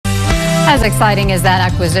As exciting as that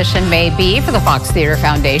acquisition may be for the Fox Theater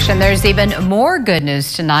Foundation, there's even more good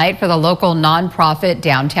news tonight for the local nonprofit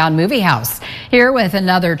Downtown Movie House. Here with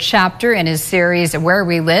another chapter in his series Where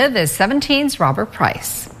We Live is 17's Robert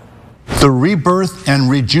Price. The rebirth and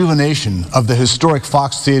rejuvenation of the historic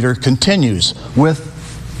Fox Theater continues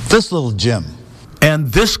with this little gem. And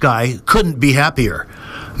this guy couldn't be happier.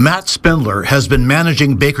 Matt Spindler has been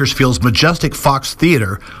managing Bakersfield's majestic Fox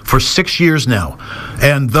Theater for 6 years now.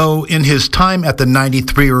 And though in his time at the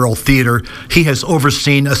 93-year-old theater, he has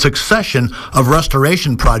overseen a succession of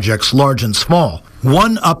restoration projects large and small,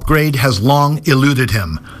 one upgrade has long eluded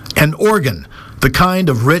him: an organ. The kind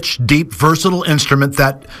of rich, deep, versatile instrument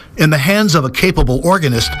that, in the hands of a capable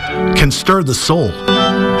organist, can stir the soul.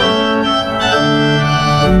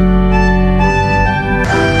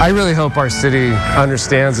 I really hope our city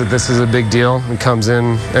understands that this is a big deal and comes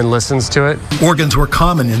in and listens to it. Organs were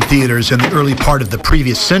common in theaters in the early part of the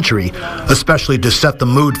previous century, especially to set the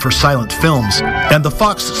mood for silent films. And the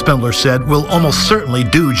Fox, Spindler said, will almost certainly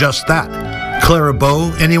do just that. Clara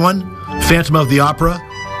Bow, anyone? Phantom of the Opera?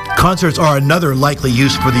 Concerts are another likely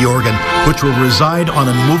use for the organ, which will reside on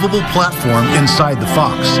a movable platform inside the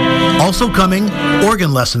Fox. Also coming,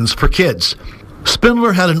 organ lessons for kids.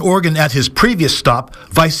 Spindler had an organ at his previous stop,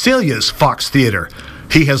 Visalia's Fox Theater.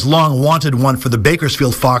 He has long wanted one for the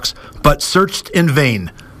Bakersfield Fox, but searched in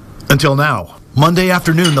vain. Until now. Monday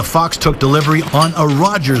afternoon, the Fox took delivery on a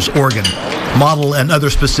Rogers organ. Model and other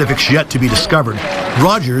specifics yet to be discovered.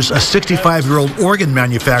 Rogers, a 65-year-old organ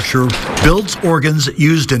manufacturer, builds organs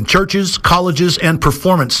used in churches, colleges, and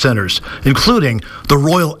performance centers, including the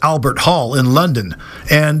Royal Albert Hall in London,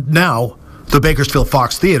 and now the Bakersfield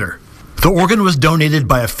Fox Theater. The organ was donated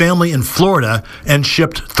by a family in Florida and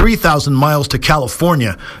shipped 3,000 miles to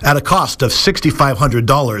California at a cost of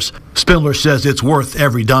 $6,500. Spindler says it's worth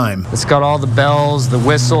every dime. It's got all the bells, the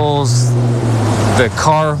whistles, the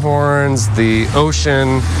car horns, the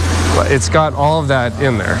ocean. It's got all of that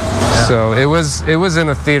in there. Yeah. So it was in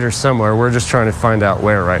a theater somewhere. We're just trying to find out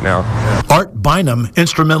where right now. Art Bynum,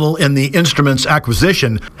 instrumental in the instrument's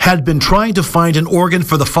acquisition, had been trying to find an organ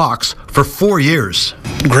for the Fox for 4 years.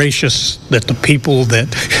 Gracious that the people that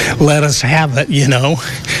let us have it,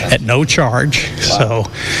 at no charge. So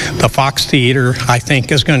the Fox Theater, I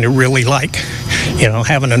think, is going to really like,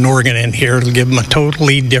 having an organ in here to give them a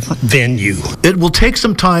totally different venue. It will take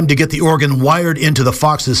some time to get the organ wired into the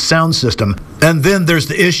Fox's sound system, and then there's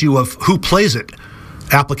the issue of who plays it.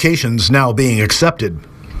 Applications now being accepted.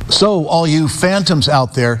 So all you phantoms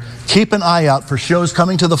out there, keep an eye out for shows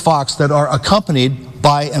coming to the Fox that are accompanied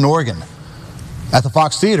by an organ. At the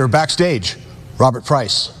Fox Theater, backstage, Robert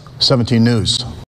Price, 17 News.